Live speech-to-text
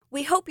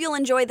We hope you'll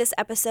enjoy this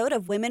episode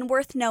of Women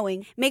Worth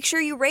Knowing. Make sure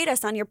you rate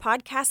us on your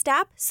podcast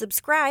app,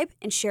 subscribe,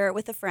 and share it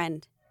with a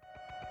friend.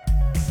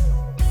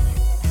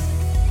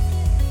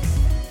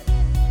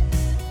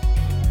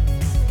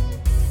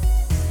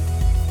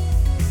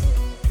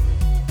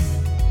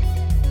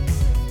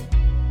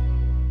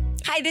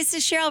 Hi, this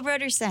is Cheryl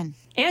Broderson.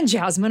 And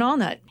Jasmine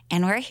Allnut.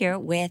 And we're here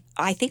with,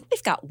 I think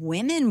we've got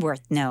women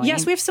worth knowing.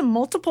 Yes, we have some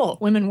multiple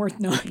women worth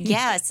knowing.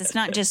 Yes, it's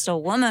not just a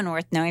woman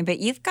worth knowing, but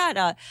you've got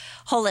a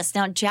whole list.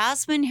 Now,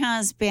 Jasmine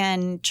has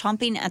been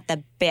chomping at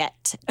the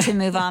bit to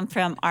move on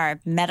from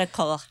our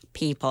medical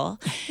people.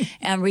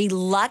 And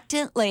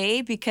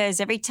reluctantly,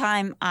 because every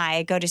time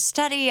I go to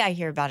study, I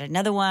hear about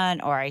another one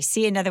or I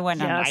see another one.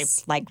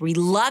 Yes. And I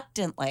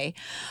reluctantly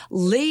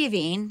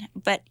leaving.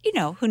 But,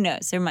 who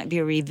knows? There might be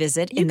a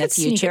revisit in the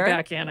future. You could sneak it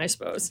back in, I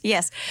suppose.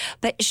 Yes.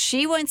 But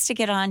she wants to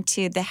get on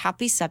to the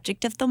happy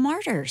subject of the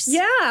martyrs.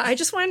 Yeah, I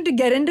just wanted to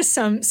get into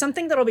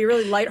something that'll be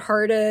really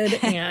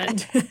lighthearted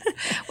and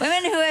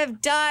women who have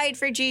died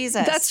for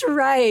Jesus. That's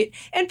right.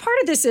 And part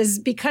of this is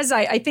because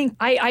I think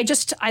I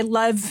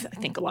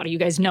think a lot of you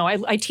guys know,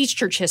 I teach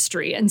church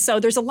history. And so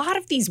there's a lot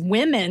of these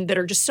women that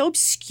are just so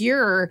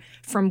obscure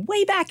from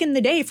way back in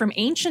the day, from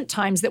ancient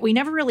times, that we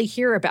never really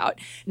hear about.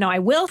 Now, I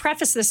will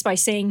preface this by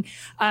saying,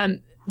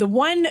 the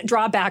one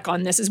drawback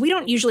on this is we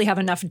don't usually have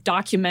enough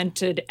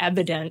documented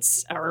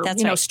evidence or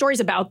stories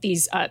about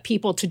these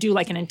people to do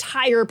like an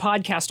entire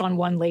podcast on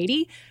one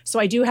lady. So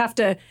I do have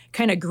to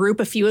kind of group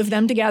a few of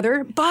them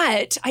together.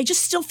 But I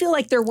just still feel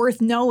like they're worth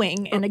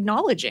knowing and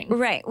acknowledging.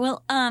 Right.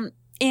 Well,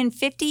 in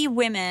 50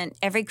 Women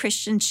Every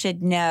Christian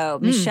Should Know,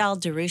 Michelle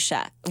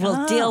DeRusha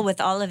will deal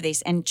with all of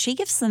these, and she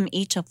gives them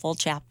each a full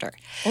chapter.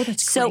 Oh,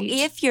 that's so great.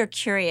 If you're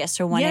curious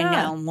or want to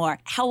know more.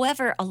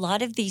 However, a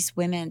lot of these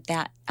women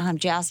that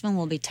Jasmine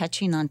will be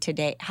touching on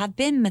today have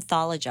been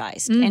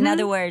mythologized. Mm-hmm. In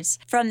other words,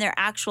 from their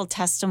actual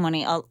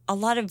testimony, a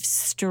lot of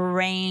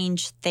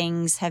strange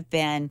things have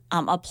been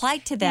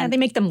applied to them. Yeah, they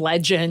make them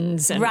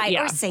legends. And,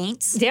 or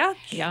saints. Yeah.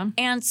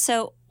 And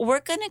so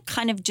we're going to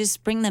kind of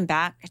just bring them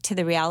back to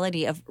the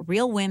reality of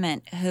real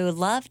women who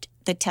loved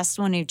the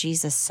testimony of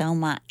Jesus so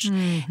much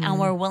and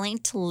were willing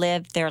to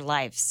live their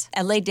lives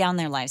and lay down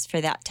their lives for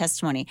that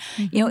testimony.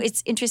 Mm-hmm.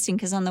 It's interesting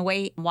because on the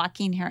way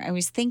walking here, I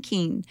was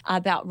thinking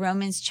about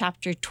Romans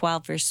chapter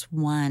 12, verse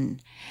 1,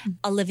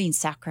 a living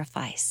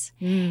sacrifice.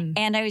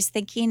 And I was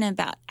thinking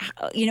about,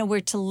 we're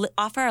to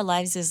offer our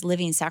lives as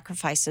living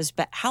sacrifices,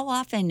 but how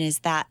often is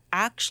that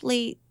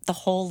actually the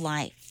whole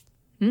life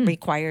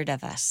required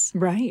of us?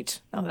 Right.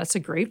 Oh, that's a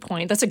great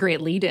point. That's a great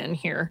lead in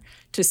here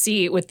to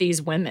see with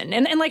these women.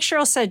 And like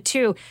Cheryl said,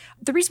 too,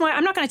 the reason why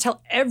I'm not going to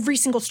tell every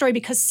single story,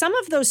 because some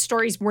of those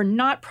stories were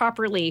not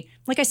properly,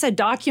 like I said,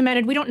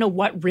 documented. We don't know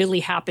what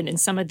really happened in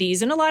some of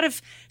these. And a lot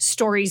of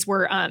stories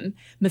were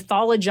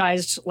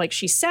mythologized, like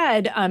she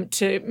said,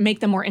 to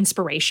make them more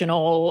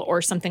inspirational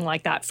or something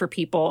like that for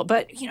people.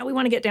 But, we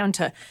want to get down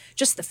to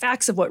just the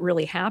facts of what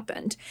really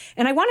happened.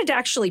 And I wanted to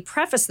actually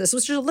preface this,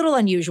 which is a little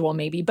unusual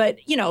maybe, but,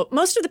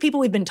 most of the people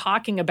we've been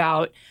talking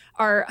about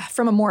are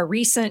from a more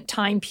recent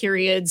time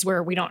periods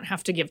where we don't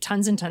have to give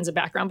tons and tons of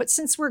background. But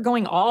since we're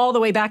going all the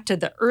way back to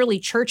the early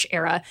church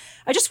era,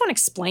 I just want to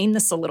explain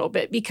this a little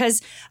bit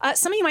because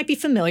some of you might be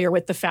familiar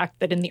with the fact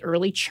that in the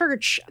early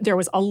church, there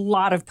was a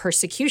lot of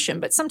persecution.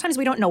 But sometimes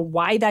we don't know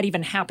why that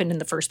even happened in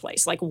the first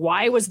place. Like,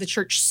 why was the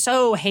church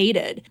so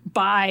hated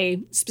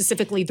by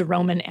specifically the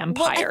Roman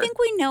Empire? Well, I think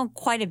we know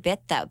quite a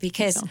bit, though,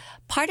 because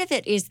part of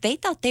it is they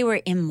thought they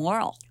were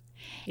immoral.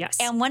 Yes.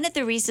 And one of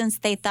the reasons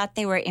they thought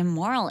they were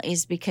immoral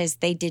is because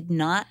they did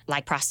not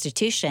like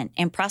prostitution.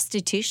 And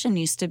prostitution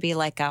used to be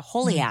like a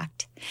holy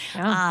act.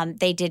 Yeah.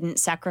 They didn't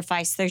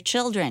sacrifice their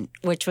children,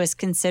 which was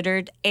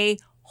considered a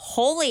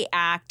holy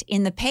act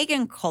in the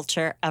pagan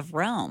culture of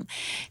Rome.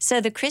 So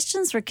the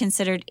Christians were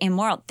considered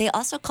immoral. They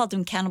also called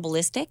them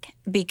cannibalistic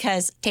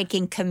because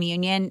taking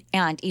communion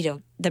and,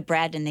 the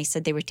bread, and they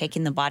said they were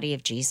taking the body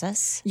of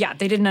Jesus. Yeah,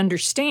 they didn't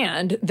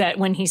understand that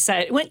when he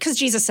said, because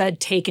Jesus said,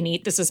 take and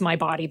eat, this is my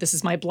body, this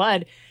is my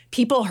blood.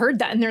 People heard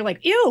that and they're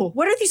like, ew,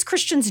 what are these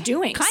Christians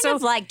doing? Kind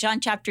of like John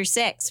chapter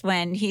 6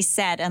 when he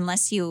said,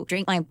 unless you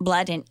drink my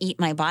blood and eat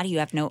my body, you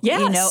have no,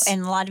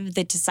 and a lot of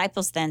the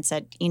disciples then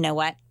said, you know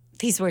what?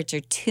 These words are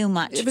too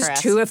much for us. It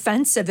was too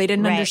offensive. They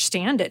didn't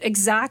understand it.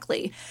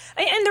 Exactly.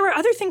 And there were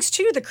other things,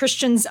 too. The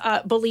Christians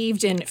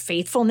believed in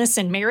faithfulness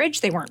in marriage.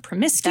 They weren't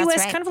promiscuous.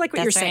 That's right. Kind of like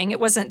what you're saying. It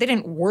wasn't, they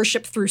didn't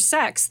worship through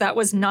sex. That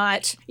was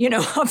not,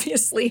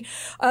 obviously.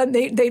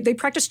 They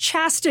practiced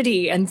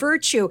chastity and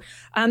virtue.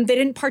 They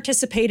didn't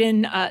participate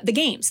in the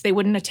games. They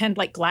wouldn't attend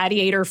like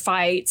gladiator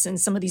fights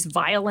and some of these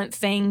violent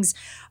things.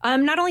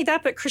 Not only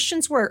that, but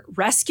Christians were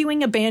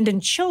rescuing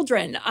abandoned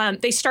children.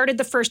 They started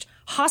the first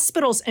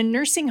hospitals and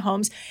nursing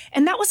homes.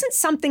 And that wasn't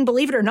something,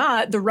 believe it or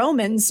not, the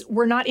Romans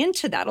were not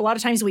into that. A lot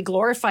of times we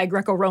glorify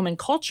Greco-Roman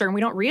culture and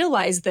we don't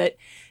realize that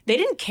they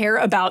didn't care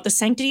about the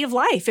sanctity of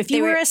life. If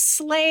you were a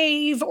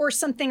slave or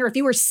something, or if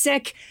you were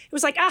sick, it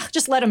was like,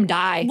 just let them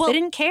die. Well, they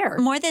didn't care.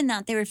 More than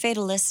that, they were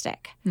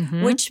fatalistic,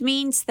 which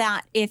means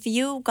that if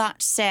you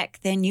got sick,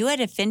 then you had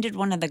offended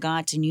one of the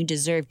gods and you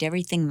deserved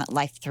everything that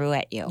life threw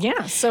at you.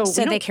 Yeah, so we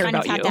they don't care kind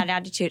about of had you. that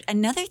attitude.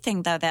 Another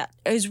thing, though, that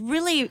has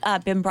really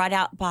been brought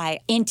out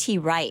by N.T.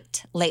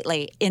 Wright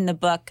lately in the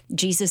book,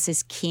 Jesus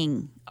is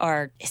King.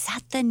 Or is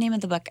that the name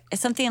of the book?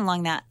 Something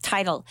along that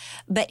title.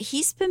 But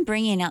he's been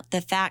bringing out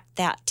the fact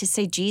that to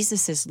say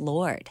Jesus is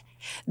Lord,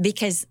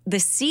 because the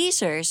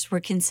Caesars were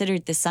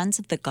considered the sons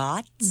of the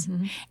gods,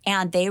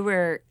 and they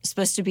were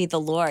supposed to be the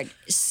Lord.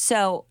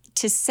 So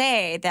to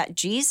say that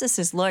Jesus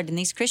is Lord, and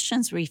these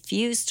Christians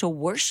refuse to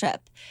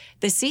worship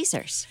the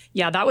Caesars.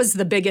 Yeah, that was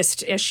the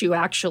biggest issue,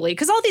 actually,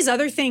 because all these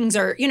other things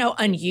are,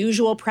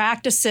 unusual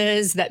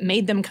practices that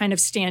made them kind of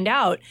stand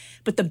out.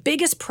 But the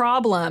biggest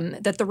problem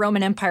that the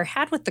Roman Empire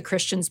had with the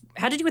Christians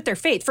had to do with their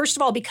faith. First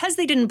of all, because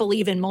they didn't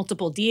believe in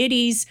multiple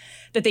deities,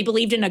 that they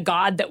believed in a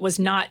God that was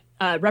not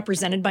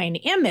represented by an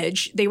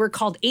image, they were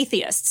called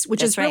atheists,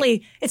 which is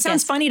really, it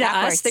sounds funny to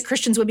us that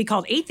Christians would be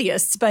called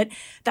atheists, but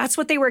that's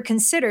what they were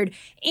considered.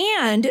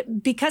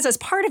 And because as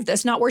part of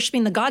this, not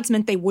worshiping the gods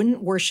meant they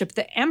wouldn't worship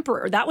the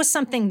emperor. That was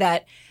something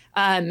that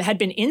had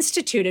been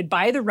instituted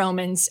by the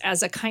Romans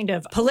as a kind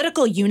of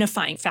political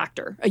unifying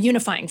factor, a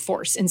unifying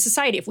force in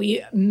society. If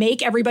we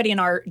make everybody in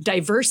our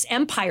diverse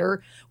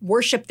empire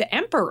worship the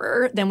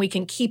emperor, then we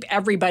can keep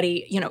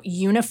everybody,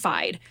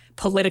 unified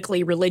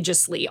politically,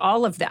 religiously,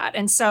 all of that.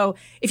 And so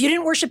if you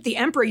didn't worship the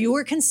emperor, you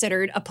were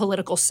considered a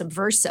political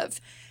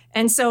subversive.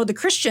 And so the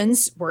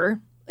Christians were,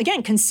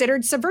 again,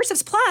 considered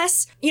subversives.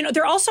 Plus,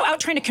 they're also out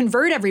trying to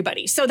convert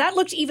everybody. So that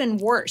looked even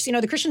worse.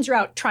 The Christians are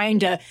out trying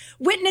to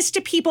witness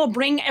to people,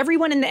 bring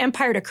everyone in the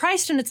empire to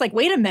Christ. And it's like,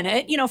 wait a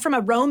minute, from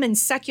a Roman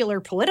secular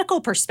political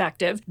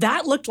perspective,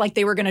 that looked like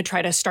they were going to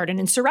try to start an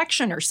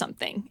insurrection or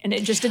something. And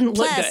it just didn't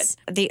look good.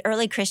 The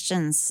early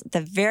Christians,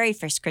 the very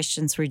first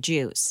Christians were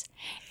Jews.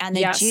 And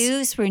the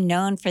Jews were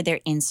known for their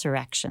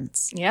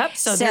insurrections. Yep.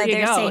 So there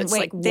you go. Saying, it's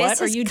like, what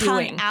are you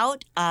doing?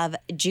 Out of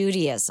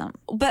Judaism.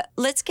 But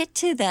let's get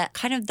to the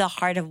kind of the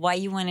heart of why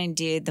you want to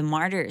do the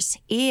martyrs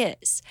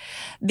is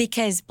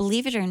because,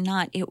 believe it or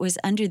not, it was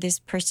under this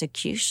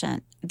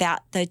persecution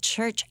that the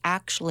church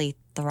actually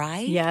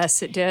thrived.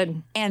 Yes, it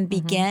did. And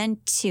began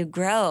to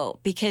grow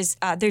because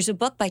there's a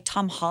book by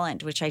Tom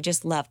Holland, which I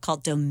just love,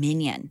 called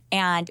Dominion.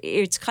 And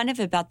it's kind of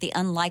about the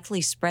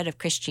unlikely spread of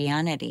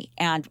Christianity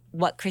and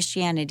what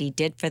Christianity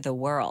did for the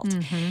world.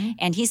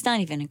 And he's not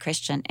even a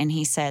Christian. And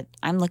he said,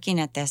 I'm looking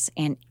at this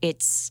and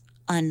it's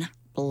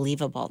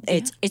unbelievable.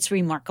 It's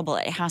remarkable.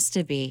 It has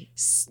to be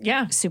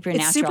supernatural.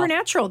 It's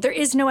supernatural. There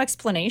is no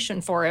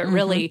explanation for it,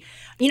 really.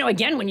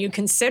 Again, when you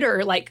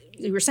consider, like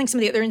you were saying, some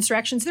of the other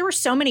insurrections, there were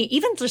so many,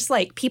 even just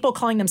like people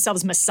calling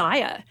themselves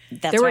Messiah.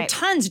 There were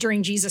tons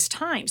during Jesus'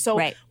 time.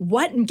 So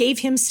what gave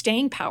him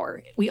staying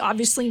power? We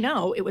obviously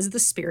know it was the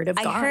Spirit of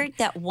God. I heard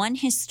that one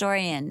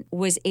historian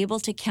was able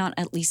to count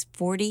at least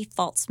 40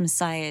 false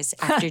messiahs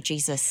after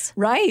Jesus.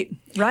 Right.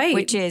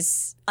 Which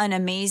is an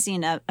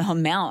amazing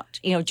amount.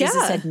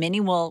 Jesus said many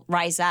will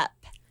rise up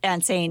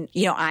and saying,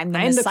 I'm the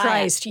Messiah. the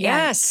Christ.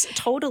 Yes,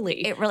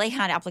 totally. It really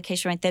had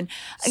application right then.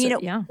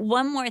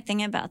 One more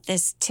thing about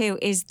this, too,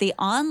 is the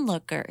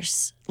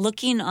onlookers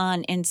looking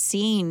on and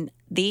seeing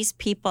these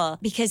people,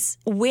 because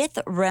with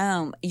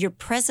Rome, your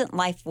present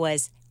life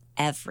was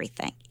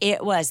everything.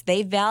 It was.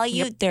 They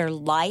valued their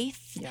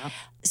life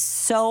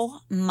so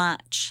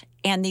much.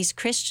 And these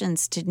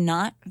Christians did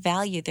not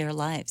value their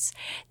lives,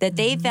 that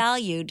they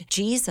valued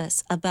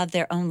Jesus above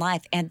their own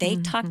life. And they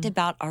talked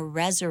about a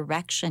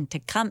resurrection to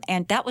come.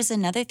 And that was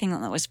another thing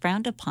that was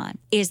frowned upon,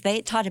 is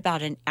they taught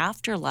about an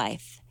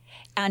afterlife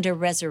and a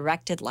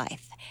resurrected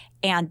life.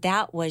 And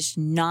that was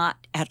not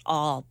at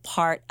all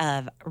part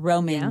of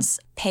Romans'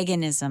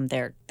 paganism,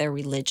 their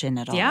religion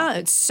at all. Yeah,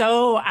 it's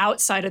so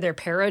outside of their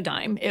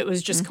paradigm. It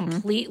was just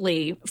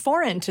completely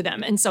foreign to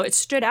them. And so it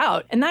stood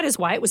out. And that is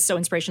why it was so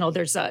inspirational.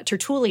 There's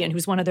Tertullian,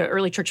 who's one of the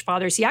early church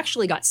fathers. He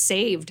actually got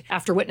saved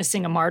after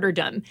witnessing a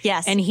martyrdom.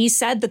 Yes. And he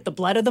said that the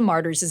blood of the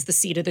martyrs is the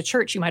seed of the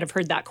church. You might have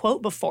heard that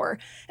quote before.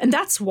 And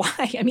that's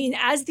why,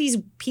 as these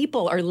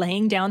people are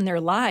laying down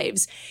their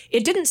lives,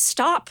 it didn't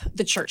stop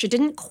the church. It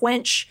didn't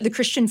quench the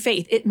Christian faith.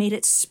 It made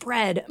it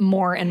spread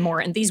more and more.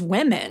 And these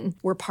women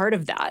were part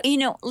of that.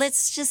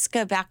 Let's just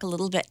go back a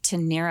little bit to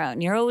Nero.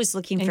 Nero was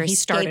looking for a scapegoat. He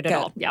started it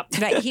all. Yep.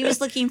 Right. He was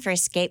looking for a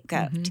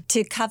scapegoat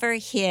to cover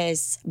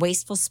his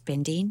wasteful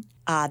spending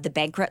the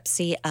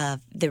bankruptcy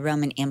of the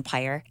Roman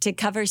Empire, to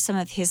cover some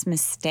of his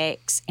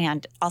mistakes.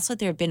 And also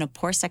there had been a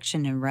poor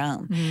section in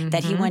Rome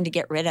that he wanted to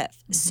get rid of.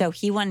 So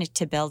he wanted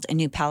to build a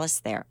new palace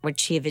there,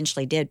 which he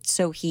eventually did.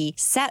 So he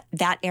set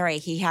that area.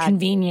 He had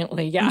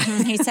Conveniently, yeah.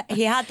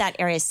 he had that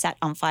area set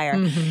on fire.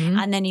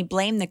 And then he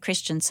blamed the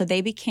Christians. So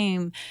they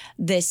became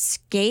the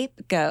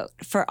scapegoat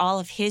for all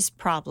of his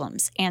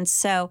problems. And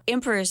so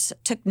emperors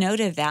took note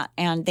of that,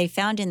 and they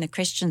found in the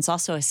Christians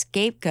also a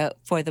scapegoat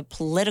for the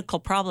political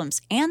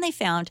problems. And they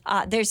found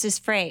there's this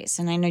phrase,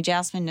 and I know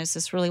Jasmine knows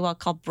this really well,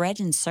 called bread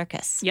and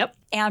circus. Yep.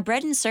 And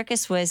bread and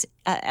circus was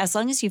as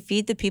long as you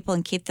feed the people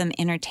and keep them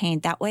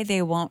entertained, that way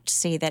they won't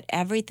see that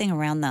everything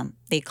around them,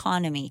 the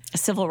economy,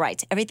 civil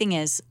rights, everything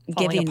is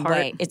giving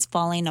way. It's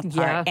falling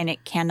apart and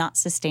it cannot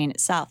sustain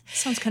itself.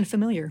 Sounds kind of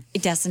familiar.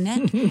 Doesn't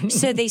it?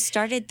 So they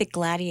started the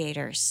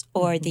gladiators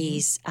or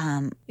these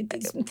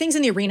things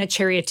in the arena,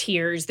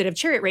 charioteers that have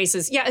chariot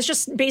races. Yeah, it's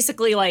just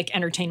basically like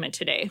entertainment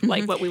today,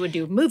 like what we would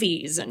do,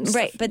 movies and stuff.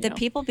 Right, but the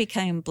people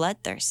became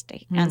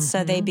bloodthirsty. And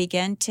so they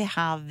began to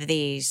have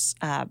these,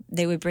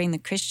 they would bring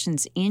the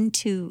Christians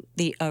into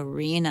the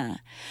arena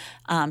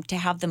to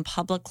have them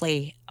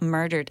publicly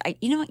murdered.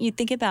 You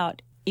think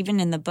about even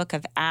in the book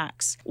of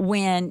Acts,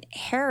 when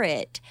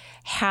Herod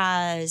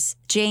has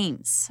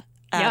James,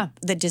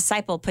 the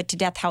disciple, put to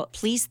death, how it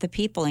pleased the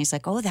people. And he's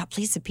like, oh, that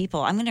pleased the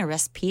people. I'm going to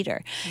arrest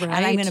Peter. Right.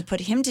 And I'm going to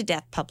put him to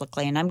death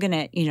publicly. And I'm going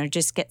to,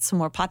 just get some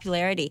more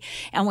popularity.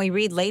 And we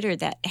read later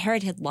that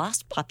Herod had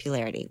lost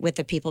popularity with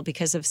the people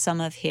because of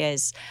some of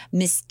his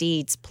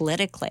misdeeds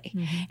politically.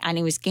 And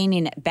he was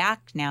gaining it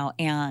back now.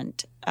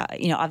 And,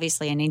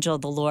 obviously an angel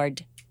of the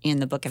Lord in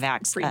the book of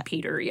Acts. Freed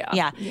Peter,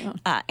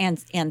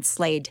 and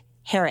slayed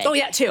Herod. Oh,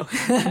 yeah, too.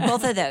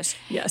 Both of those.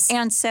 Yes.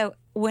 And so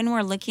when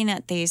we're looking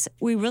at these,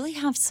 we really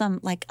have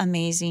some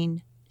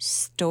amazing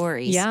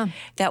stories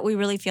that we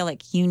really feel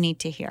like you need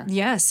to hear.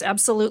 Yes,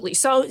 absolutely.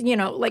 So,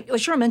 like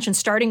Cheryl mentioned,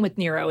 starting with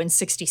Nero in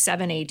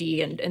 67 AD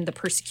and the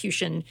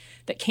persecution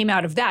that came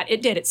out of that,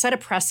 it set a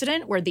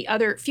precedent where the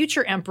other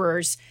future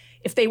emperors,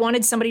 if they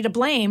wanted somebody to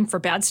blame for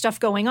bad stuff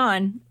going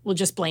on, will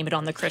just blame it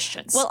on the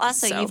Christians. Well,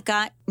 also, you've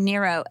got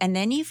Nero, and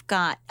then you've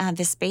got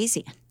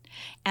Vespasian.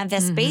 And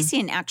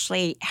Vespasian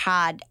actually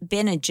had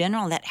been a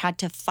general that had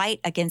to fight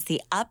against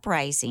the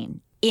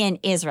uprising in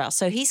Israel.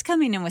 So he's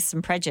coming in with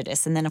some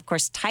prejudice. And then, of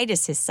course,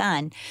 Titus, his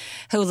son,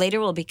 who later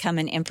will become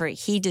an emperor,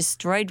 he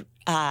destroyed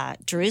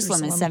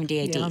Jerusalem in 70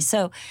 AD. Yeah.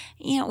 So,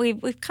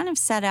 we've kind of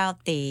set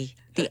out the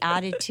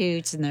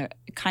attitudes and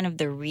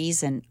the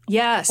reason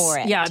for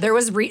it. Yeah, there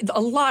was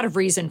a lot of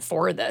reason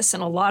for this,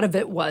 and a lot of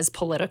it was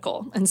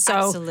political. And so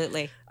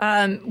absolutely.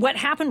 What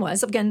happened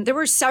was, again,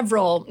 there's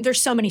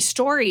so many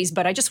stories,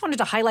 but I just wanted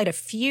to highlight a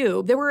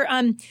few. There were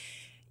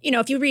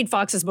if you read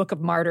Fox's Book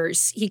of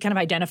Martyrs, he kind of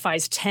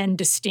identifies 10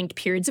 distinct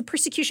periods of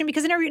persecution,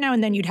 because every now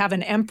and then you'd have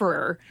an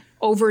emperor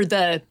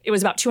it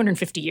was about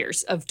 250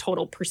 years of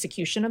total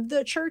persecution of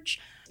the church.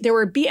 There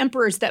would be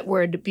emperors that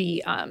would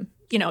be,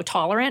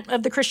 tolerant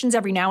of the Christians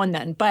every now and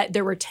then, but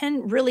there were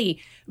 10 really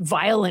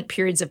violent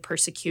periods of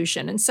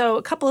persecution. And so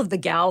a couple of the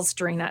gals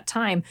during that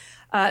time,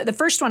 the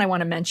first one I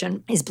want to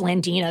mention is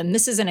Blandina, and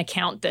this is an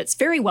account that's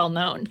very well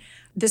known.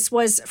 This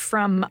was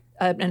from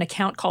an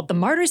account called The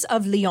Martyrs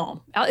of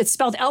Lyon. It's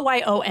spelled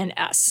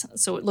Lyons,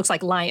 so it looks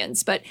like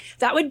lions. But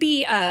that would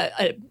be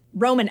a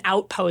Roman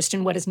outpost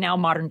in what is now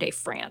modern-day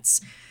France.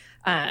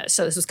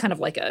 So this was kind of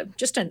like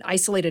just an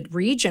isolated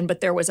region, but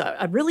there was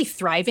a really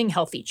thriving,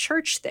 healthy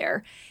church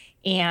there.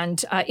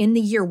 And in the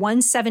year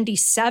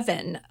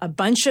 177, a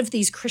bunch of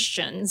these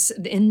Christians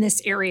in this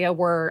area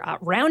were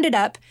rounded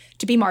up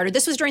to be martyred.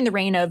 This was during the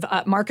reign of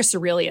Marcus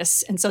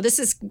Aurelius. And so this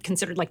is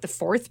considered like the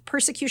fourth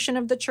persecution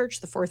of the church,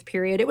 the fourth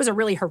period. It was a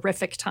really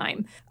horrific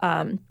time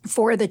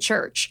for the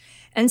church.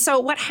 And so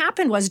what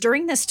happened was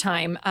during this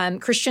time,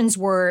 Christians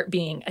were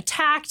being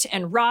attacked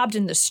and robbed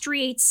in the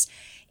streets.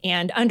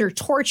 And under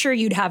torture,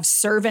 you'd have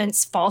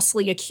servants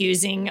falsely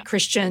accusing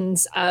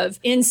Christians of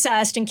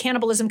incest and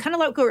cannibalism, kind of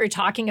like what we were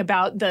talking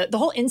about. The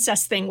whole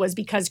incest thing was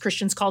because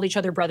Christians called each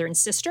other brother and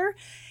sister.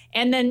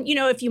 And then,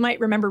 if you might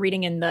remember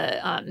reading in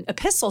the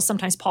epistles,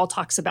 sometimes Paul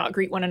talks about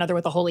greet one another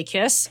with a holy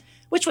kiss,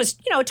 which was,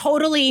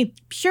 totally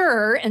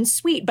pure and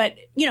sweet. But,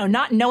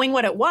 not knowing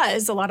what it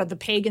was, a lot of the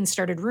pagans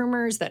started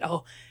rumors that,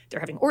 they're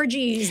having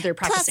orgies, they're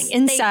practicing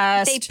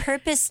incest. They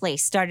purposely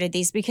started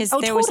these because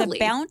there was a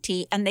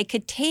bounty and they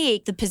could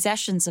take the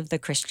possessions of the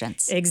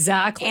Christians.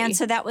 Exactly. And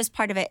so that was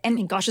part of it.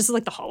 And gosh, this is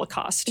like the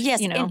Holocaust.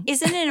 Yes. And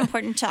isn't it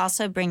important to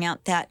also bring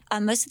out that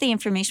most of the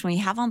information we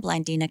have on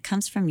Blandina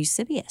comes from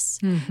Eusebius,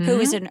 who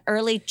was an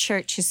early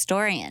church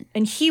historian.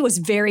 And he was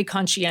very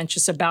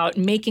conscientious about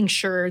making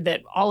sure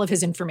that all of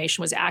his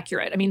information was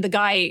accurate. I mean, the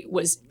guy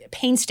was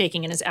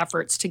painstaking in his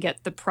efforts to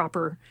get the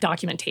proper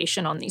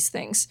documentation on these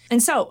things.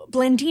 And so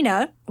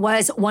Blandina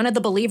was one of the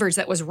believers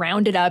that was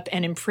rounded up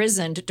and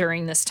imprisoned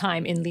during this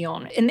time in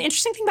Lyon. And the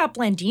interesting thing about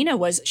Blandina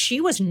was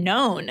she was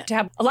known to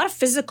have a lot of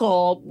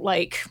physical,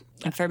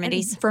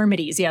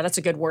 Infirmities. Yeah, that's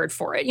a good word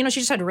for it. She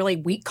just had a really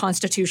weak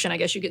constitution, I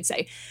guess you could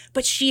say.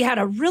 But she had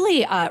a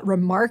really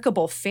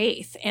remarkable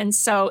faith. And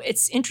so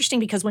it's interesting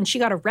because when she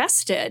got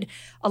arrested,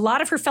 a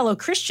lot of her fellow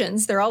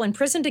Christians, they're all in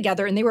prison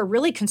together, and they were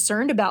really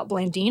concerned about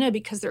Blandina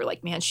because they're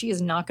like, man, she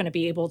is not going to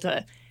be able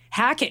to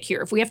hack it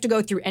here. If we have to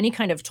go through any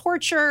kind of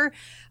torture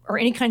or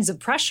any kinds of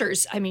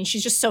pressures, I mean,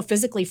 she's just so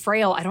physically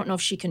frail. I don't know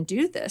if she can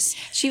do this.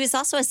 She was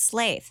also a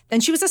slave.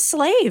 And she was a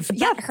slave.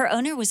 But her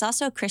owner was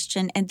also a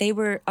Christian, and they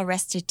were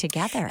arrested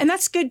together. And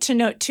that's good to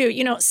note, too.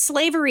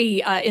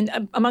 Slavery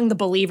among the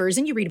believers,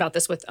 and you read about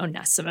this with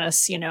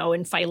Onesimus,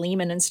 and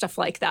Philemon and stuff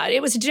like that.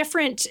 It was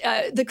different.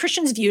 The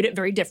Christians viewed it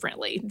very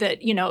differently, that,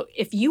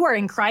 if you are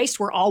in Christ,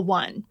 we're all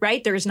one,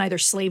 right? There is neither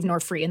slave nor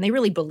free. And they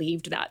really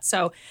believed that.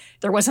 So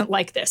there wasn't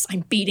like this,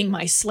 I'm beating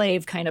my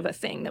slave kind of a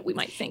thing that we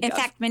might think of. In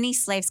fact, many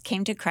slaves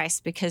came to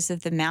Christ because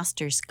of the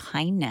master's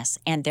kindness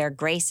and their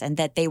grace, and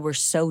that they were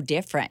so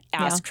different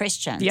as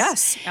Christians.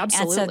 Yes,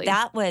 absolutely. And so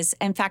that was,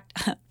 in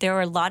fact, there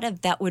were a lot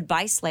of that would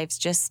buy slaves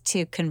just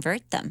to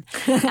convert them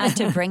and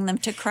to bring them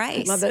to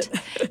Christ. Love it.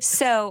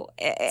 So,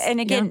 and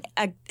again,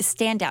 a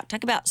standout.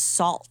 Talk about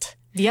salt.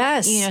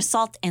 Yes.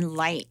 Salt and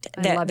light.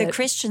 The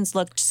Christians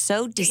looked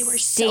so distinct. They were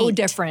so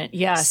different,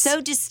 yes.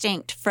 So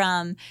distinct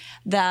from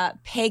the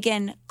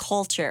pagan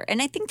culture.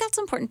 And I think that's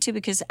important, too,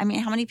 because, how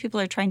many people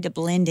are trying to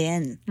blend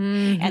in?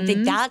 Mm-hmm. And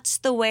think that's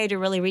the way to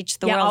really reach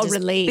the world, is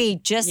relate. Be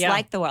just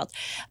like the world.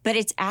 But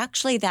it's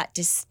actually that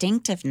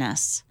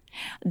distinctiveness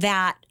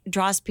that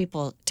draws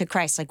people to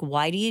Christ. Like,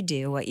 why do you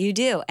do what you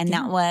do? And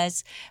that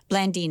was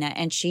Blandina.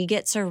 And she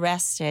gets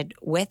arrested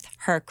with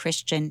her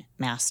Christian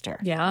master.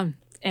 Yeah.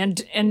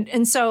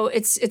 And so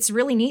it's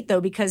really neat,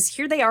 though, because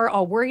here they are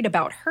all worried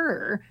about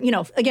her,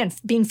 again,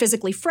 being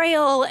physically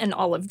frail and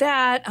all of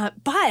that.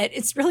 But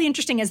it's really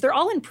interesting as they're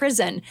all in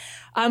prison.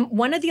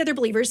 One of the other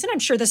believers, and I'm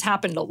sure this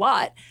happened a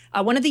lot,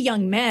 one of the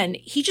young men,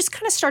 he just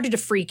kind of started to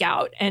freak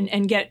out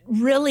and get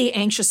really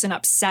anxious and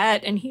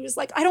upset. And he was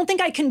like, I don't think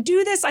I can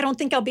do this. I don't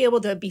think I'll be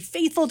able to be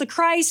faithful to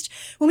Christ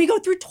when we go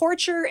through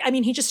torture.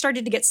 He just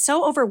started to get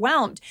so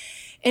overwhelmed.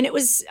 And it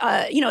was,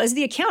 as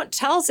the account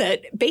tells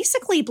it,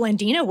 basically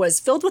Blandina was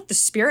filled with the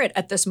Spirit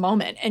at this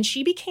moment. And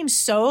she became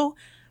so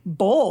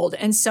bold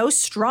and so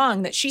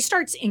strong that she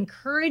starts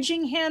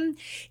encouraging him,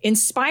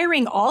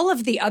 inspiring all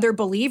of the other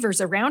believers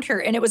around her.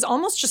 And it was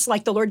almost just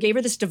like the Lord gave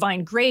her this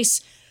divine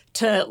grace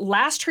to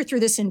last her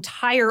through this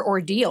entire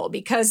ordeal,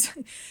 because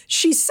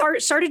she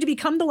started to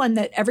become the one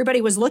that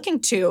everybody was looking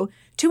to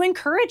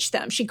encourage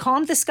them. She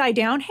calmed this guy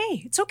down.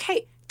 Hey, it's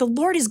okay. The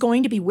Lord is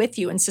going to be with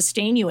you and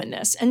sustain you in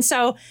this. And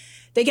so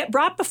they get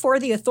brought before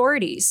the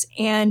authorities,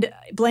 and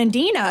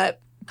Blandina,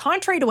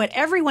 contrary to what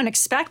everyone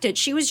expected,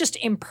 she was just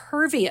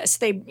impervious.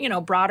 They,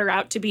 brought her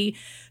out to be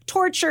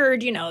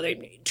tortured.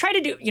 They try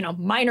to do,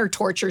 minor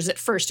tortures at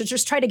first to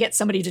just try to get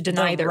somebody to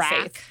deny their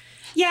faith.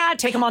 Yeah,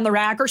 take them on the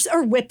rack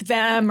or whip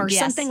them or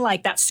something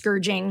like that,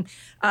 scourging,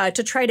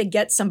 to try to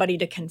get somebody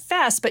to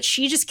confess. But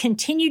she just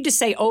continued to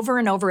say over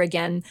and over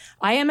again,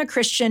 I am a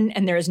Christian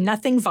and there is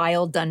nothing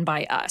vile done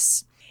by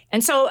us.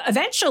 And so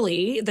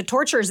eventually the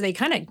torturers, they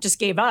kind of just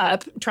gave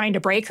up trying to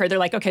break her. They're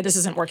like, okay, this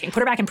isn't working.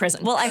 Put her back in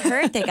prison. Well, I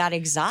heard they got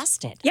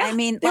exhausted. Yeah,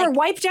 they were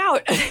wiped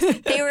out.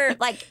 They were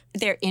like,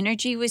 their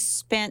energy was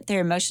spent,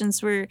 their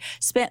emotions were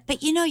spent.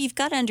 But you've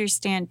got to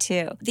understand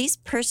too, these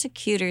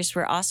persecutors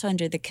were also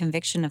under the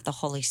conviction of the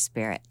Holy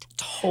Spirit.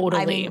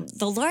 Totally.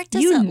 The Lord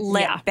doesn't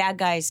let bad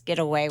guys get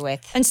away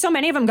with. And so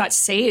many of them got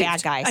saved.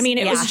 Bad guys.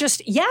 It was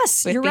just,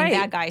 with you're being right.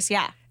 Bad guys,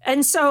 yeah.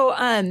 And so,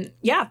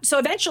 so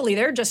eventually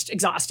they're just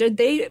exhausted.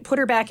 They put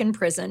her back in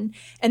prison.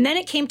 And then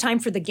it came time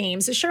for the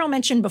games. As Cheryl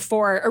mentioned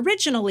before,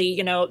 originally,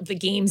 the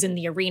games in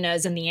the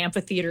arenas and the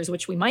amphitheaters,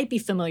 which we might be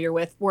familiar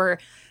with, were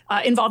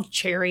involved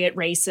chariot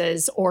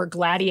races or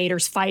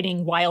gladiators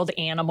fighting wild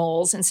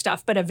animals and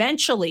stuff. But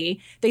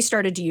eventually they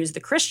started to use the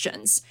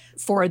Christians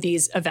for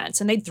these events,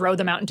 and they'd throw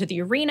them out into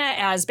the arena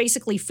as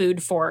basically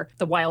food for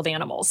the wild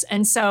animals.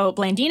 And so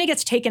Blandina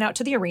gets taken out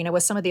to the arena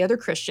with some of the other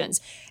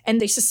Christians, and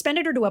they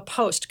suspended her to a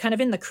post kind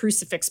of in the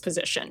crucifix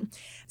position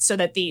so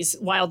that these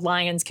wild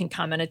lions can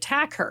come and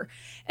attack her.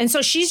 And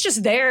so she's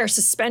just there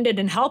suspended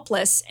and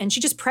helpless, and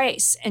she just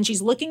prays, and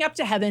she's looking up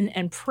to heaven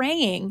and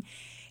praying.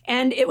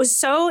 And it was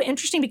so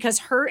interesting because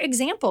her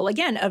example,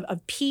 again,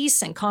 of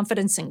peace and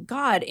confidence in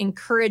God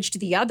encouraged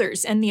the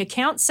others. And the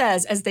account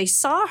says, as they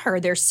saw her,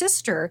 their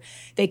sister,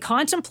 they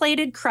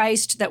contemplated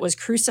Christ that was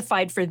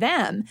crucified for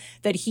them,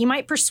 that he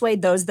might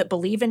persuade those that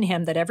believe in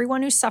him that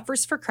everyone who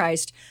suffers for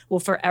Christ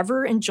will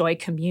forever enjoy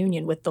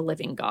communion with the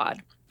living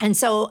God. And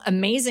so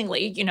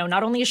amazingly,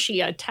 not only is she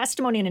a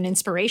testimony and an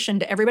inspiration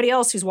to everybody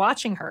else who's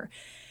watching her,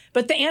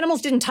 but the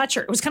animals didn't touch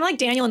her. It was kind of like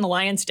Daniel in the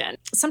lion's den.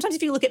 Sometimes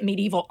if you look at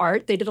medieval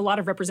art, they did a lot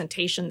of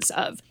representations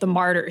of the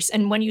martyrs.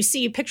 And when you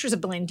see pictures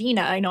of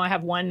Blandina, I know I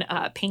have one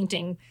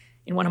painting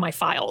in one of my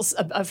files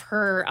of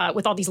her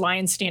with all these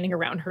lions standing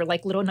around her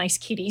like little nice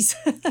kitties.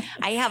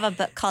 I have a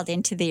book called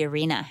Into the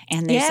Arena,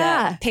 and there's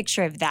a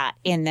picture of that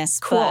in this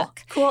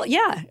book. Cool.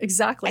 Yeah,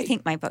 exactly. I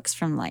think my book's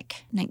from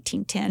like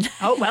 1910.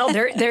 Oh, well,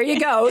 there you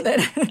go.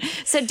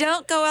 So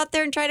don't go out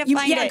there and try to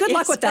find it. Yeah, good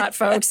luck with that,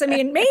 folks. I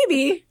mean,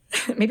 maybe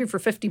for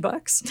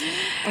 $50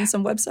 on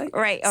some website.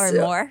 Right, or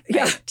more.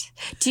 Yeah. Right.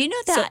 Do you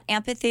know that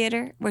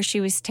amphitheater where she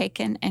was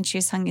taken and she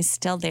was hung is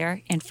still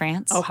there in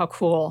France? Oh, how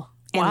cool.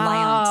 And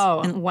wow.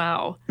 lions.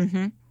 Wow.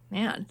 Mm-hmm.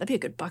 Man, that'd be a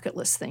good bucket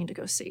list thing to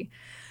go see.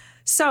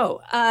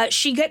 So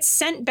she gets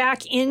sent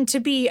back in to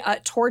be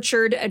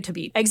tortured, to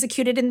be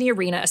executed in the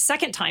arena a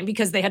second time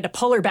because they had to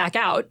pull her back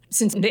out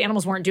since the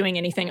animals weren't doing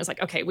anything. It was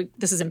like, okay,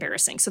 this is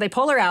embarrassing. So they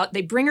pull her out.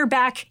 They bring her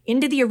back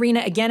into the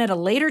arena again at a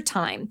later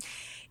time.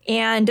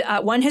 And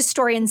one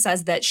historian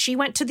says that she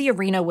went to the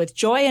arena with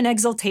joy and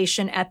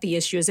exultation at the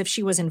issue as if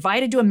she was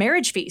invited to a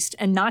marriage feast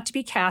and not to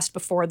be cast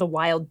before the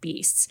wild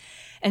beasts.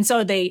 And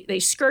so they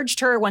scourged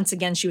her. Once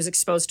again, she was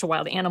exposed to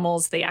wild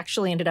animals. They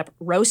actually ended up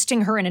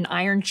roasting her in an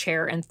iron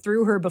chair and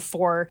threw her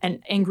before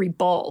an angry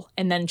bull.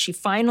 And then she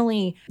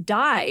finally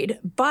died.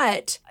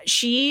 But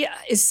she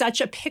is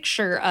such a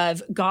picture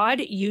of God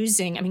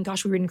using, I mean,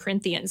 gosh, we read in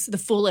Corinthians, the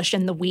foolish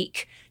and the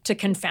weak to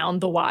confound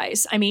the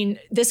wise. I mean,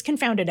 this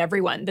confounded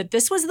everyone, that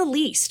this was the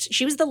least.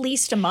 She was the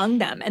least among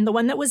them and the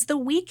one that was the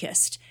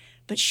weakest.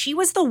 But she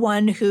was the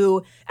one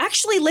who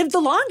actually lived the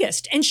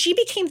longest. And she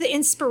became the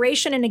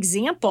inspiration and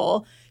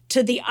example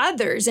to the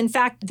others. In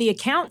fact, the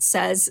account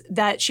says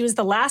that she was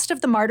the last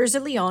of the martyrs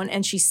of Lyon,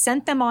 and she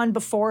sent them on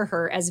before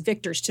her as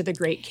victors to the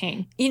great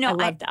king. You know,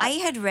 I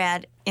had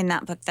read in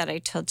that book that I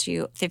told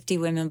you, 50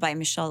 Women by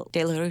Michelle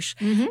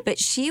Delarouche, but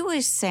she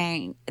was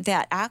saying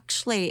that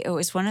actually it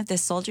was one of the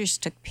soldiers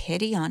took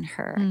pity on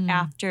her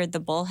after the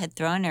bull had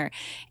thrown her.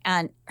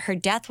 And her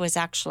death was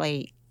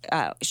actually...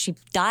 she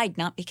died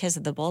not because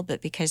of the bull,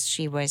 but because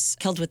she was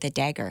killed with a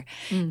dagger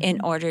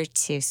in order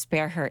to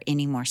spare her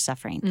any more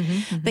suffering.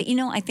 But, you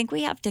know, I think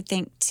we have to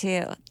think,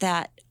 too,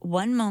 that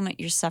one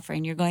moment you're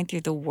suffering, you're going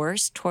through the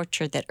worst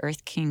torture that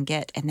earth can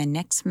get, and the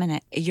next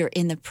minute you're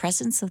in the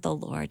presence of the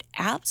Lord,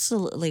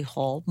 absolutely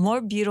whole,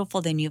 more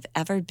beautiful than you've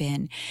ever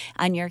been,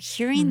 and you're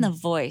hearing the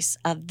voice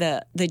of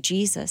the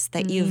Jesus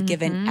that you've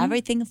given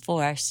everything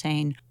for,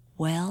 saying,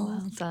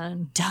 well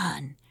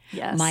done,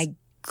 yes. my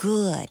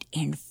good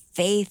and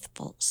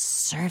faithful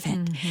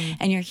servant.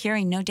 And you're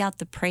hearing, no doubt,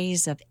 the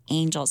praise of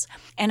angels.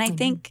 And I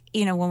think,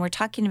 you know, when we're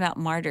talking about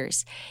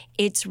martyrs,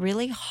 it's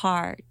really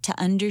hard to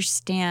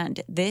understand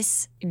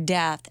this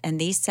death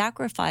and these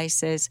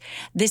sacrifices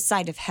this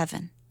side of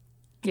heaven.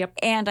 Yep.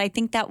 And I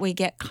think that we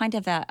get kind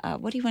of a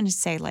what do you want to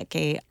say, like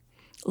a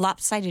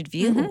lopsided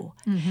view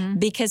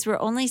because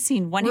we're only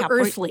seeing one half.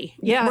 Earthly.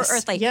 Yes. We're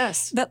earthly.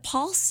 Yes. But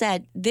Paul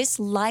said this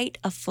light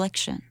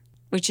affliction,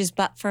 which is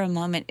but for a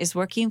moment, is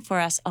working for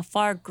us a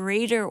far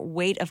greater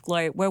weight of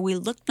glory, where we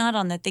look not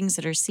on the things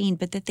that are seen,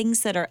 but the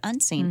things that are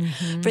unseen.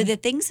 For the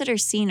things that are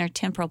seen are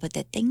temporal, but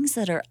the things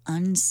that are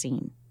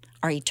unseen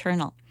are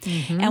eternal.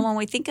 And when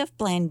we think of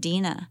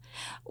Blandina,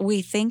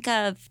 we think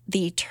of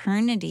the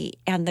eternity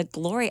and the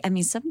glory. I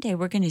mean, someday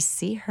we're going to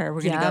see her.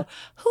 We're going to go,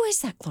 who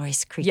is that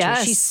glorious creature?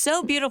 Yes. She's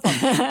so beautiful.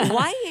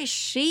 Why is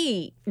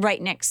she right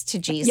next to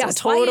Jesus? Yeah,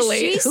 totally. Why is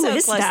she Who so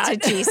is close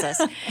that? to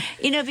Jesus?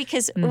 You know,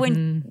 because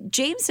when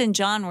James and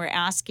John were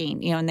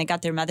asking, you know, and they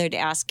got their mother to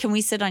ask, can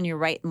we sit on your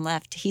right and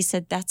left? He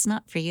said, that's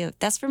not for you.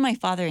 That's for my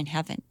Father in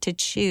heaven to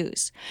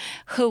choose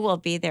who will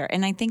be there.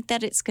 And I think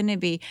that it's going to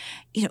be,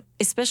 you know,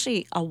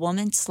 especially a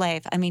woman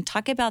slave. I mean,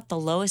 talk about the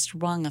lowest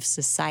rung of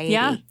society.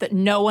 Yeah, that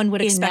no one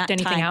would expect that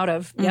anything time. out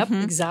of. Yep,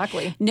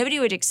 exactly. Nobody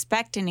would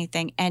expect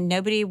anything, and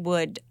nobody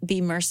would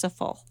be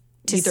merciful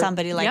to Either.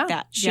 somebody like Yeah,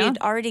 that. She yeah. had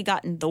already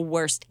gotten the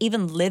worst.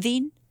 Even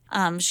living,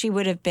 she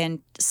would have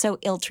been so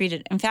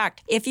ill-treated. In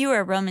fact, if you were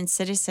a Roman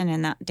citizen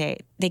in that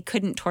day, they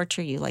couldn't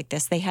torture you like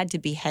this. They had to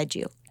behead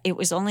you. It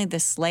was only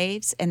the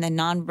slaves and the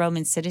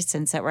non-Roman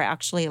citizens that were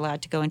actually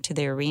allowed to go into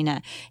the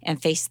arena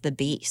and face the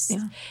beast.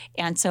 Yeah.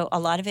 And so a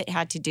lot of it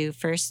had to do,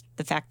 first,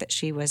 the fact that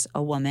she was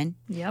a woman.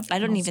 Yep. I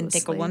don't Also even a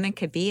think a slave. woman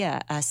could be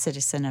a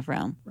citizen of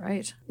Rome.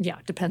 Right. Yeah,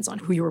 depends on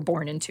who you were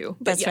born into.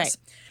 But That's yes. right.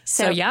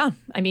 So yeah,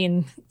 I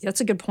mean,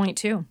 that's a good point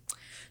too.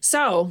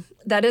 So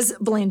that is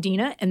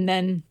Blandina, and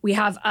then we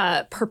have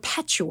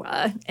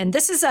Perpetua, and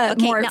this is a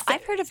Okay, more. now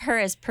I've heard of her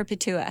as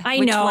Perpetua. I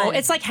Which know one?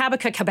 it's like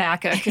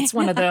Habakkuk. It's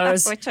one of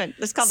those. Which one?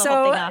 Let's call the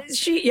whole thing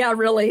off. Yeah,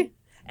 really.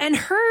 And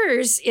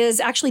hers is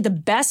actually the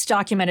best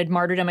documented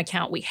martyrdom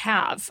account we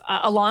have,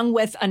 along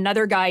with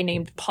another guy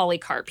named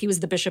Polycarp. He was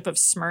the bishop of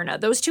Smyrna.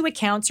 Those two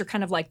accounts are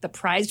kind of like the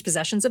prized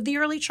possessions of the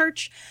early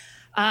church.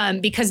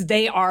 Because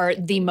they are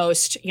the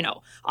most,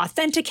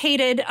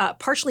 authenticated,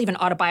 partially even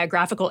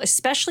autobiographical,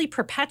 especially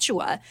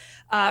Perpetua.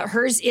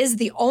 Hers is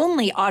the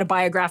only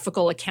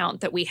autobiographical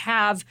account that we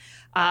have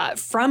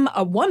from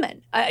a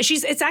woman.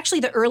 It's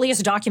actually the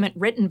earliest document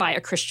written by a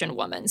Christian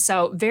woman,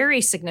 so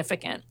very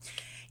significant.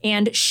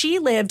 And she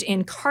lived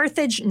in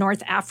Carthage,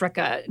 North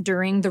Africa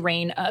during the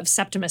reign of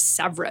Septimus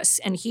Severus.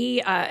 And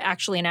he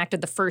actually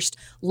enacted the first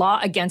law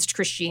against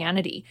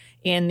Christianity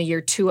in the year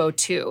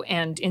 202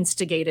 and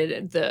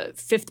instigated the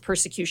fifth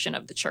persecution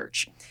of the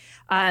church.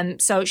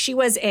 So she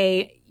was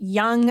a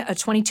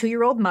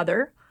 22-year-old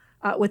mother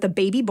with a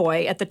baby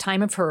boy at the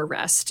time of her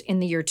arrest in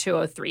the year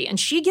 203. And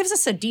she gives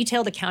us a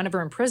detailed account of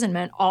her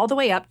imprisonment all the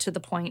way up to the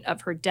point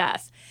of her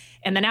death.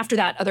 And then after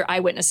that, other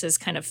eyewitnesses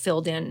kind of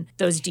filled in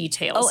those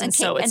details. Oh, and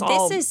so it's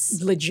all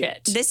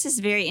legit. This is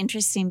very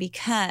interesting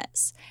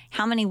because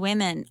how many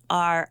women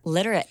are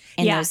literate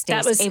in those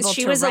days, able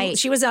to write?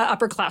 She was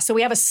upper class. So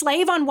we have a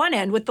slave on one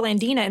end with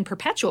Blandina, and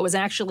Perpetua was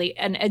actually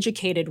an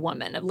educated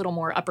woman, a little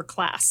more upper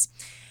class.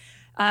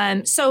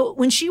 So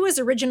when she was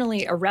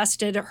originally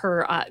arrested,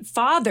 her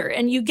father,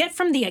 and you get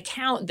from the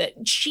account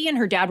that she and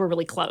her dad were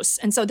really close.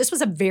 And so this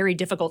was a very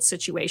difficult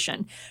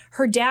situation.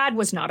 Her dad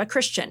was not a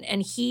Christian,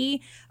 and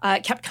he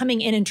kept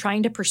coming in and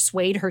trying to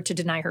persuade her to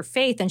deny her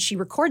faith. And she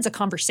records a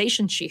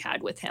conversation she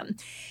had with him.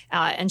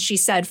 And she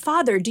said,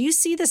 "Father, do you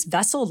see this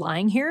vessel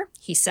lying here?"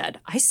 He said,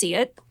 "I see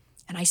it."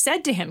 And I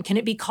said to him, "Can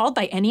it be called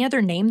by any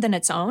other name than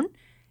its own?"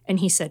 And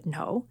he said,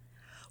 "No."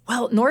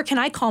 "Well, nor can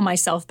I call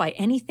myself by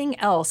anything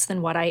else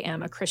than what I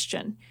am, a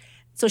Christian."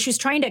 So she was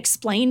trying to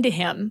explain to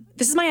him,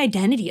 this is my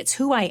identity, it's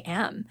who I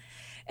am.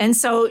 And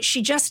so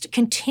she just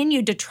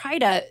continued to try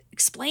to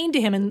explain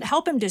to him and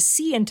help him to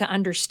see and to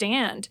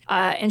understand.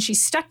 And she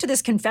stuck to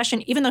this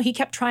confession, even though he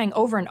kept trying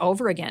over and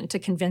over again to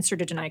convince her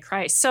to deny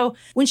Christ. So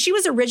when she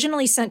was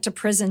originally sent to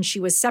prison, she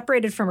was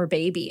separated from her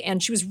baby,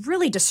 and she was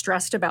really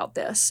distressed about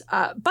this.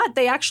 But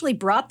they actually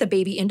brought the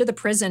baby into the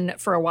prison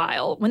for a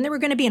while. When they were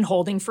going to be in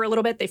holding for a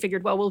little bit, they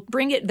figured, well, we'll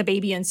bring the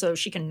baby in so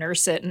she can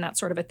nurse it and that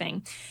sort of a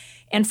thing.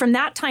 And from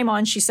that time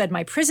on, she said,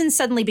 my prison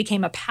suddenly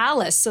became a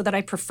palace so that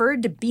I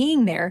preferred to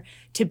being there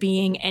to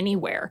being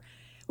anywhere,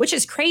 which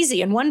is crazy.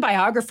 And one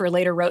biographer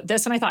later wrote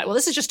this, and I thought, well,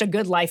 this is just a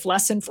good life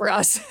lesson for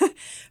us.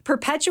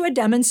 Perpetua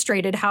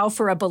demonstrated how,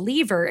 for a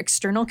believer,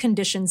 external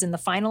conditions in the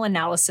final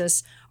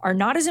analysis are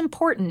not as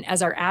important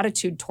as our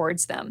attitude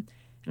towards them.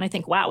 And I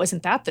think, wow,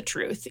 isn't that the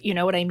truth? You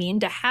know what I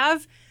mean? To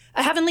have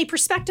a heavenly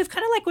perspective,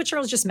 kind of like what Cheryl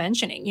was just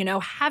mentioning,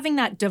 having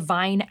that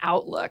divine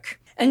outlook.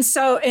 And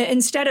so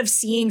instead of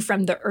seeing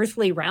from the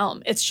earthly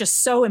realm, it's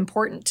just so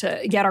important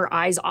to get our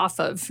eyes off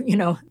of,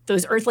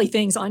 those earthly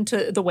things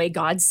onto the way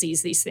God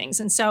sees these things.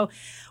 And so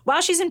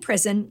while she's in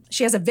prison,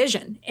 she has a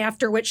vision,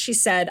 after which she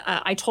said,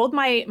 I told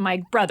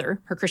my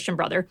brother, her Christian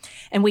brother,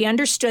 and we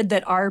understood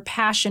that our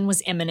passion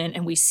was imminent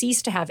and we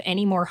ceased to have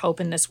any more hope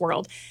in this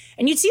world.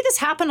 And you'd see this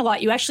happen a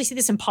lot. You actually see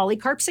this in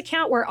Polycarp's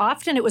account, where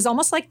often it was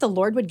almost like the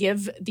Lord would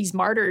give these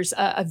martyrs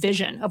a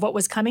vision of what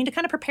was coming to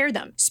kind of prepare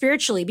them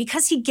spiritually,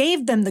 because he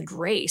gave them the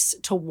grace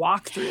to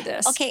walk through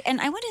this. Okay,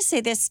 and I want to say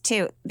this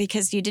too,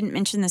 because you didn't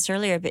mention this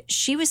earlier, but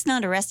she was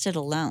not arrested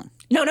alone.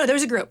 No, there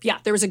was a group. Yeah,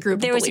 there was a group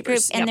of believers. There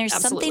was a group, and there's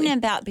absolutely. Something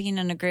about being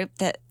in a group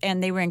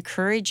and they were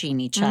encouraging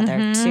each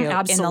other too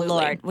in the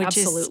Lord, which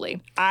is,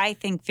 I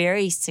think,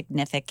 very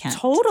significant.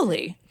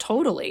 Totally.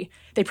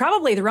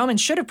 The Romans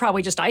should have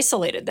probably just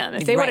isolated them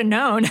if they would have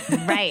known.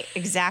 Right,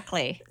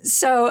 exactly.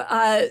 So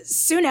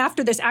soon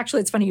after this,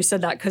 actually, it's funny you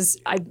said that, because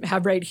I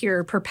have right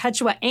here,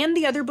 Perpetua and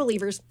the other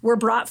believers were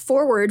brought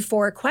forward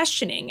for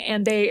questioning,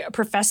 and they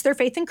professed their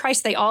faith in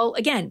Christ. They all,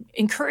 again,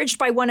 encouraged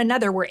by one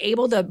another, were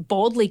able to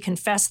boldly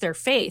confess their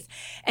faith.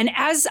 And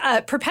as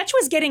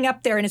Perpetua's getting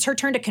up there and it's her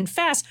turn to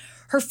confess,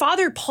 her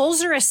father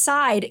pulls her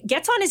aside,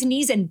 gets on his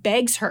knees, and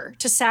begs her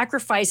to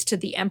sacrifice to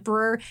the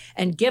emperor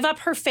and give up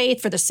her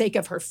faith for the sake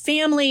of her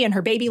family and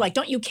her baby. Like,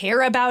 don't you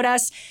care about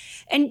us?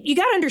 And you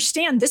got to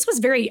understand, this was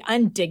very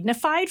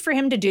undignified for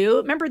him to do.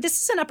 Remember,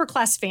 this is an upper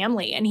class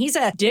family, and he's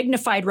a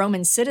dignified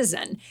Roman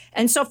citizen.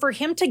 And so for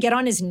him to get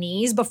on his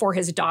knees before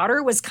his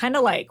daughter was kind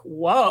of like,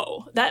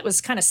 whoa, that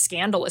was kind of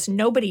scandalous.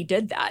 Nobody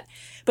did that.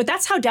 But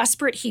that's how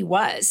desperate he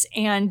was.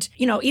 And,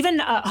 even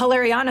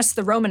Hilarianus,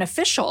 the Roman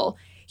official,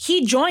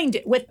 he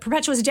joined with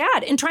Perpetua's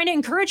dad in trying to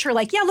encourage her,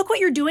 like, yeah, look what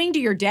you're doing to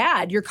your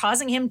dad. You're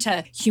causing him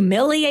to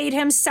humiliate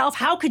himself.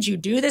 How could you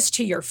do this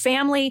to your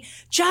family?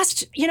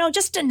 Just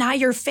deny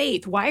your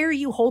faith. Why are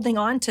you holding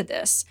on to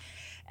this?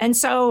 And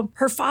so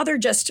her father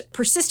just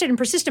persisted,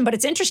 but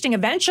it's interesting.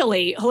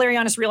 Eventually,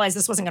 Hilarianus realized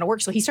this wasn't going to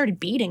work, so he started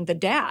beating the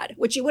dad,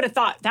 which you would have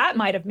thought that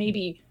might have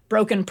maybe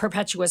broken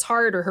Perpetua's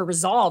heart, or her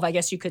resolve, I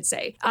guess you could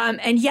say.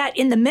 And yet,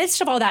 in the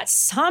midst of all that,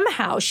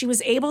 somehow she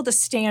was able to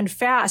stand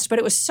fast. But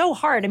it was so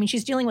hard. I mean,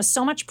 she's dealing with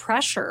so much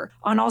pressure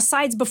on all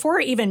sides before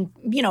even,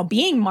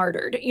 being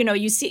martyred.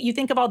 You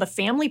think of all the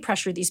family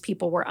pressure these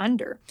people were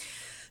under.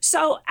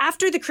 So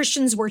after the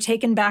Christians were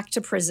taken back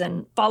to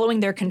prison following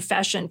their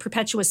confession,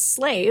 Perpetua's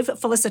slave,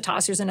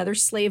 Felicitas, here's another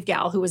slave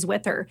gal who was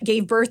with her,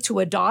 gave birth to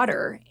a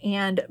daughter.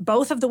 And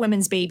both of the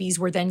women's babies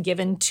were then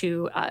given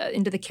into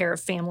the care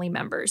of family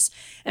members.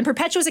 And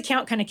Perpetua's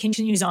account kind of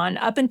continues on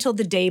up until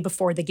the day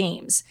before the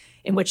games,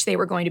 in which they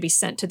were going to be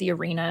sent to the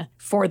arena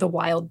for the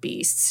wild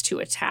beasts to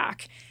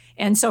attack.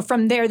 And so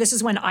from there, this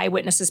is when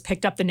eyewitnesses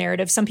picked up the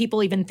narrative. Some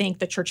people even think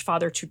the church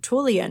father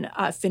Tertullian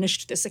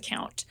finished this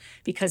account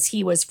because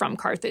he was from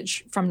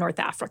Carthage, from North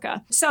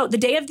Africa. So the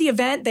day of the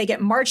event, they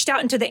get marched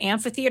out into the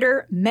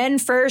amphitheater, men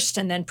first,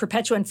 and then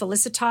Perpetua and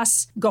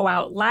Felicitas go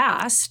out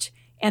last.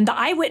 And the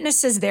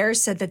eyewitnesses there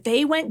said that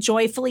they went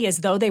joyfully as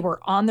though they were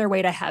on their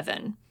way to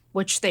heaven,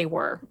 which they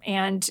were.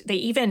 And they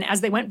even,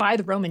 as they went by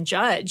the Roman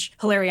judge,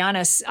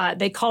 Hilarianus,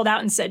 they called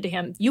out and said to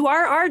him, "You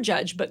are our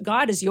judge, but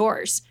God is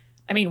yours."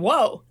 I mean,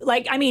 whoa.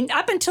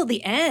 Up until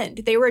the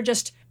end, they were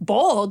just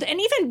bold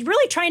and even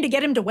really trying to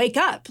get him to wake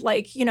up.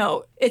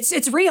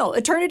 It's real.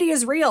 Eternity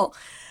is real.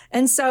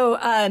 And so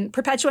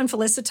Perpetua and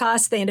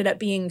Felicitas, they ended up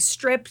being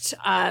stripped,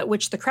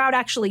 which the crowd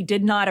actually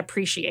did not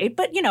appreciate.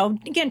 But,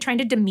 again, trying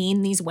to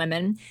demean these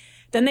women.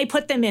 Then they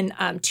put them in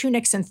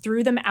tunics and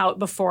threw them out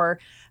before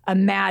a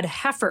mad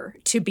heifer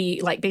to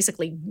be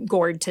basically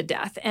gored to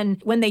death.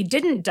 And when they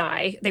didn't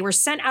die, they were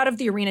sent out of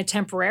the arena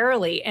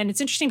temporarily. And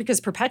it's interesting because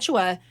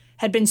Perpetua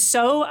had been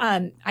so,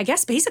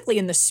 basically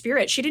in the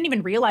spirit, she didn't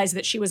even realize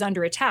that she was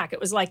under attack. It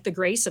was like the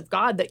grace of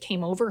God that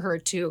came over her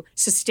to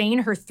sustain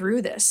her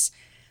through this.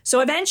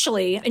 So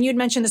eventually, and you'd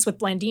mentioned this with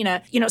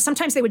Blandina,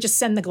 sometimes they would just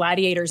send the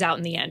gladiators out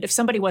in the end. If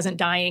somebody wasn't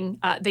dying,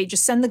 they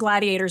just send the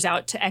gladiators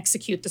out to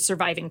execute the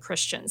surviving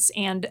Christians.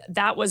 And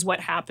that was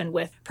what happened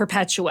with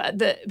Perpetua.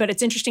 But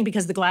it's interesting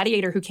because the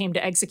gladiator who came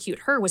to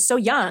execute her was so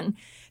young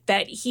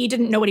that he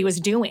didn't know what he was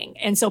doing.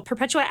 And so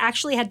Perpetua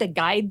actually had to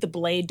guide the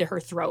blade to her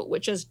throat,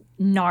 which is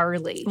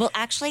gnarly. Well,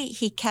 actually,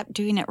 he kept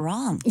doing it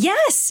wrong.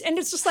 Yes. And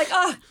it's just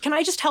can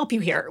I just help you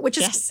here? Which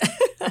is... Yes.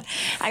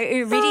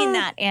 I'm reading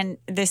that and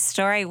this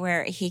story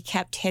where he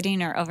kept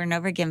hitting her over and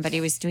over again, but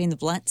he was doing the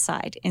blunt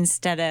side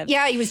instead of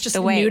he was just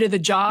new to the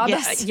job.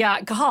 Yes.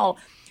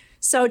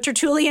 So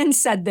Tertullian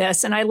said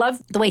this, and I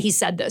love the way he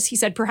said this. He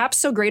said, "Perhaps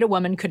so great a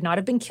woman could not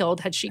have been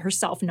killed had she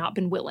herself not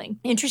been willing."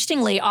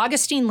 Interestingly,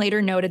 Augustine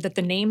later noted that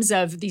the names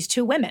of these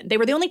two women, they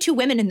were the only two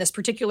women in this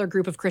particular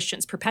group of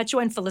Christians,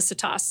 Perpetua and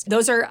Felicitas.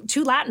 Those are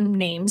two Latin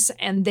names,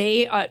 and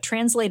they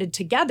translated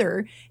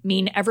together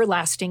mean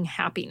everlasting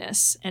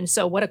happiness. And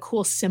so what a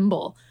cool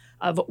symbol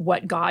of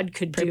what God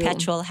could do.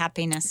 Perpetual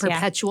happiness.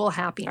 Perpetual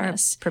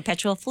happiness. Or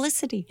perpetual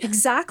felicity.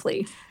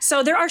 Exactly.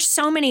 So there are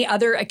so many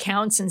other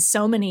accounts and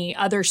so many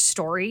other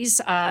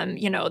stories.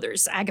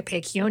 There's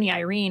Agape, Chione,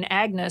 Irene,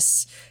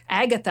 Agnes,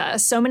 Agatha,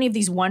 so many of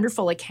these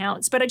wonderful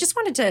accounts. But I just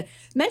wanted to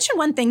mention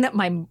one thing that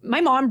my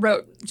mom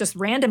wrote, just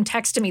random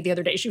text to me the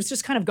other day. She was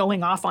just kind of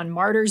going off on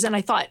martyrs. And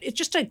I thought it's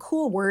just a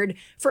cool word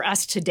for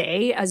us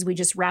today as we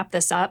just wrap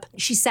this up.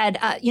 She said,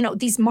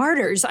 these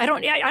martyrs, I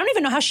don't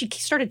even know how she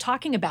started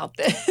talking about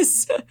this.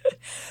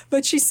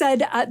 But she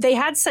said they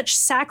had such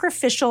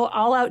sacrificial,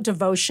 all-out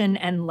devotion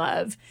and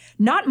love,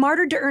 not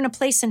martyred to earn a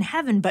place in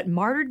heaven, but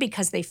martyred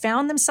because they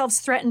found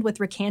themselves threatened with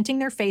recanting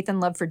their faith and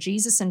love for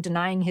Jesus and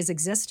denying his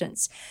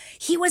existence.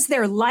 He was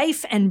their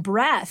life and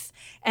breath,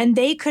 and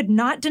they could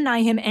not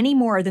deny him any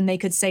more than they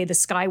could say the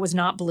sky was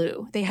not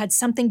blue. They had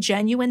something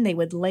genuine they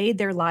would lay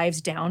their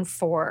lives down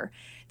for.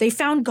 They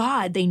found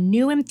God. They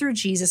knew him through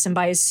Jesus, and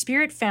by his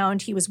Spirit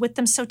found he was with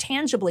them so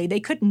tangibly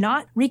they could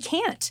not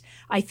recant.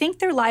 I think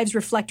their lives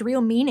reflect real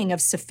meaning of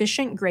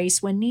sufficient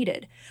grace when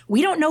needed.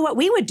 We don't know what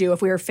we would do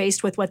if we were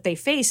faced with what they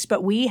faced,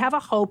 but we have a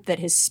hope that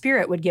his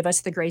Spirit would give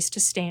us the grace to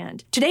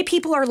stand. Today,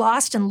 people are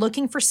lost and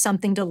looking for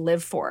something to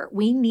live for.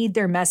 We need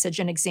their message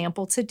and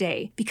example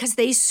today because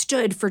they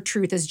stood for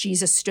truth as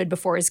Jesus stood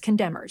before his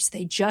condemners.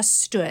 They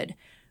just stood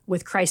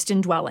with Christ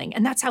indwelling.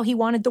 And that's how he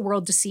wanted the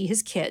world to see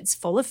his kids,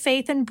 full of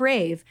faith and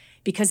brave,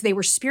 because they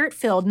were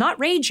spirit-filled, not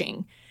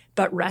raging,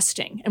 but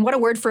resting. And what a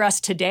word for us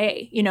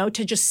today,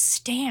 to just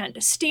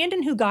stand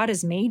in who God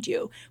has made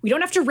you. We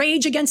don't have to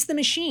rage against the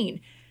machine.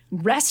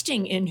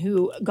 Resting in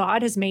who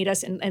God has made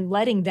us and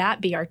letting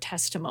that be our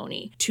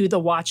testimony to the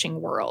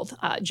watching world,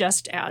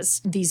 just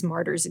as these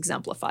martyrs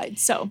exemplified.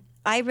 So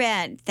I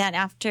read that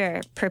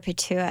after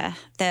Perpetua,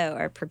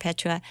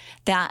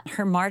 that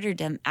her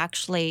martyrdom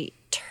actually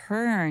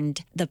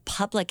turned the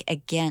public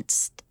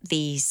against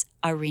these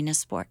arena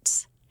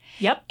sports.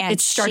 Yep. And it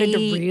started to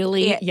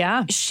really,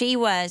 She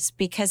was,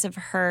 because of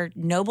her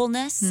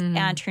nobleness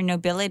and her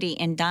nobility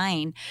in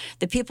dying,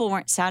 the people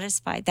weren't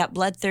satisfied. That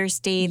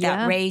bloodthirsty,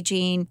 that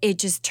raging, it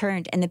just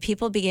turned. And the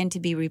people began to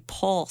be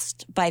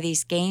repulsed by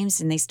these games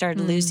and they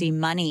started losing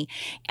money.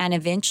 And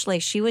eventually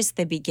she was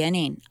the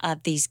beginning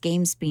of these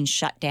games being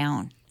shut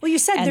down. Well, you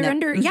said they're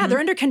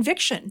under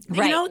conviction.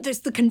 Right.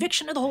 There's the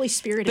conviction of the Holy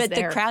Spirit is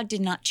there. But the crowd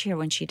did not cheer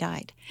when she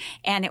died.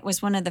 And it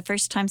was one of the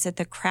first times that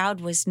the crowd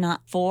was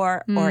not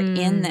for or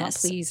in this. Not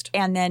pleased.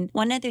 And then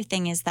one other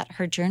thing is that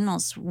her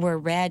journals were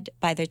read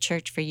by the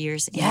church for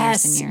years and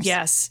years and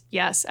years.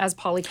 Yes, as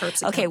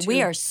Polycarp's account, Okay, too.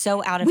 we are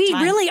so out of we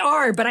time. We really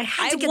are, but I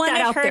had to get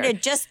that out there. I wanted her to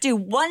just do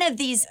one of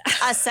these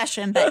a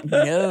session, but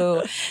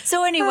no.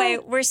 So anyway,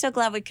 we're so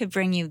glad we could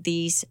bring you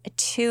these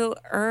two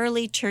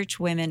early church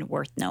women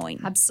worth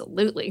knowing.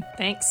 Absolutely.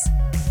 Thanks.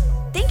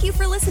 Thank you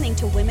for listening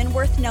to Women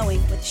Worth Knowing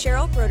with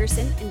Cheryl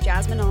Broderson and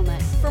Jasmine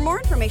Allnut. For more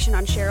information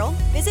on Cheryl,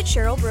 visit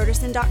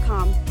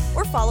CherylBroderson.com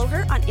or follow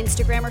her on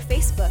Instagram or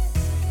Facebook.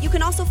 You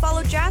can also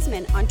follow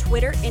Jasmine on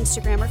Twitter,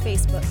 Instagram, or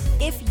Facebook.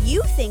 If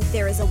you think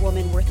there is a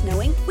woman worth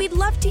knowing, we'd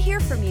love to hear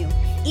from you.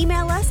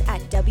 Email us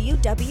at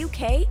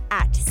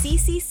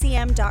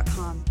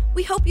wwk@cccm.com.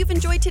 We hope you've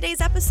enjoyed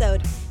today's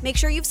episode. Make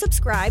sure you've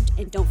subscribed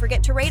and don't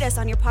forget to rate us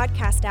on your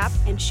podcast app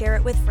and share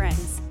it with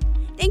friends.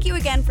 Thank you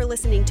again for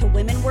listening to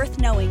Women Worth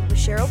Knowing with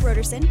Cheryl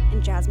Broderson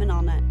and Jasmine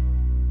Allnut.